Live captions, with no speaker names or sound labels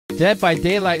Dead by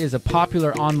Daylight is a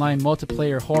popular online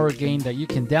multiplayer horror game that you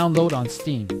can download on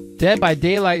Steam. Dead by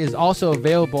Daylight is also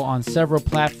available on several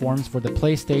platforms for the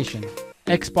PlayStation,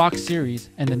 Xbox Series,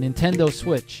 and the Nintendo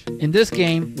Switch. In this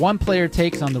game, one player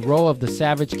takes on the role of the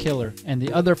savage killer, and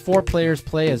the other 4 players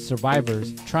play as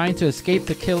survivors, trying to escape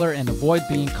the killer and avoid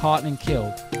being caught and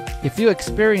killed. If you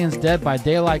experience Dead by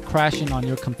Daylight crashing on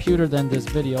your computer, then this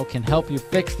video can help you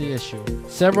fix the issue.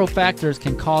 Several factors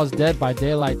can cause Dead by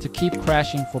Daylight to keep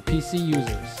crashing for PC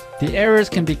users. The errors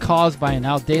can be caused by an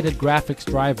outdated graphics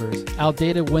drivers,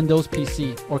 outdated Windows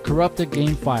PC, or corrupted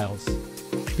game files.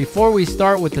 Before we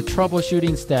start with the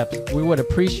troubleshooting steps, we would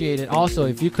appreciate it also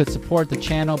if you could support the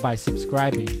channel by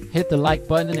subscribing. Hit the like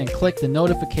button and click the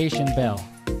notification bell.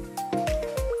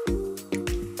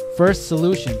 First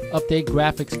solution, update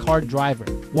graphics card driver.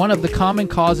 One of the common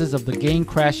causes of the game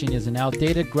crashing is an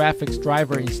outdated graphics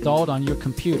driver installed on your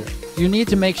computer. You need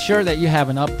to make sure that you have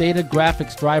an updated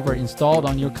graphics driver installed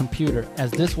on your computer, as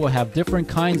this will have different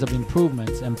kinds of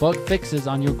improvements and bug fixes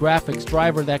on your graphics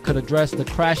driver that could address the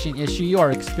crashing issue you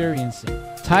are experiencing.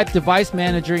 Type Device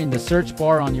Manager in the search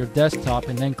bar on your desktop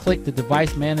and then click the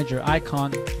Device Manager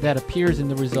icon that appears in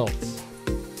the results.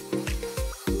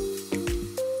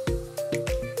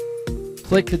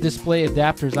 Click the Display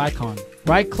Adapters icon.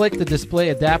 Right-click the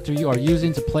display adapter you are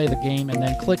using to play the game and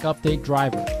then click Update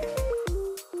Driver.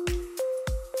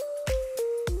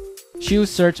 Choose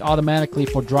Search automatically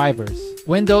for drivers.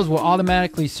 Windows will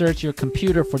automatically search your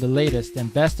computer for the latest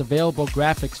and best available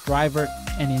graphics driver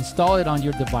and install it on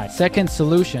your device. Second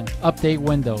solution, update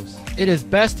Windows. It is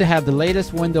best to have the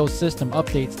latest Windows system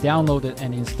updates downloaded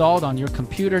and installed on your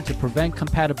computer to prevent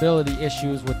compatibility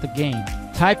issues with the game.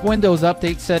 Type Windows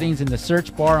Update Settings in the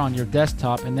search bar on your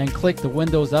desktop and then click the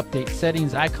Windows Update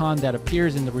Settings icon that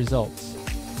appears in the results.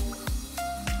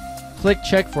 Click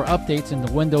Check for updates in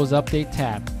the Windows Update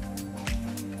tab.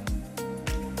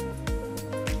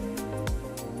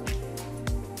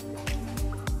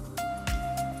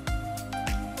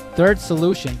 Third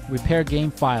solution, repair game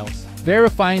files.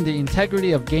 Verifying the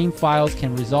integrity of game files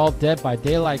can resolve Dead by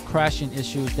Daylight crashing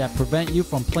issues that prevent you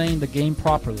from playing the game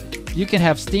properly. You can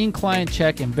have Steam Client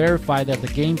check and verify that the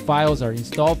game files are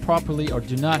installed properly or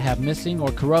do not have missing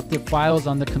or corrupted files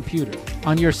on the computer.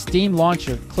 On your Steam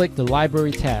launcher, click the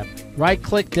Library tab.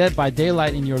 Right-click Dead by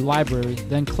Daylight in your library,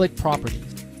 then click Properties.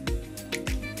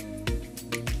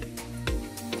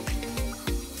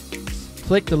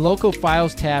 Click the Local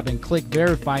Files tab and click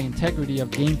Verify Integrity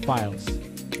of Game Files.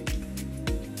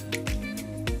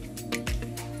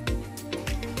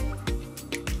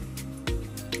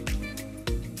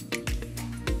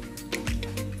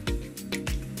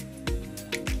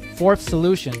 Fourth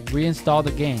solution, reinstall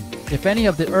the game. If any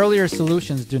of the earlier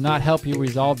solutions do not help you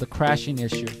resolve the crashing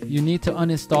issue, you need to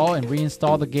uninstall and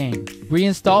reinstall the game.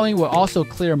 Reinstalling will also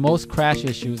clear most crash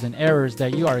issues and errors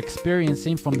that you are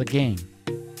experiencing from the game.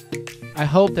 I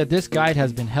hope that this guide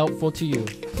has been helpful to you.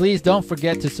 Please don't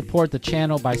forget to support the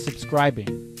channel by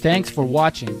subscribing. Thanks for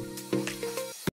watching.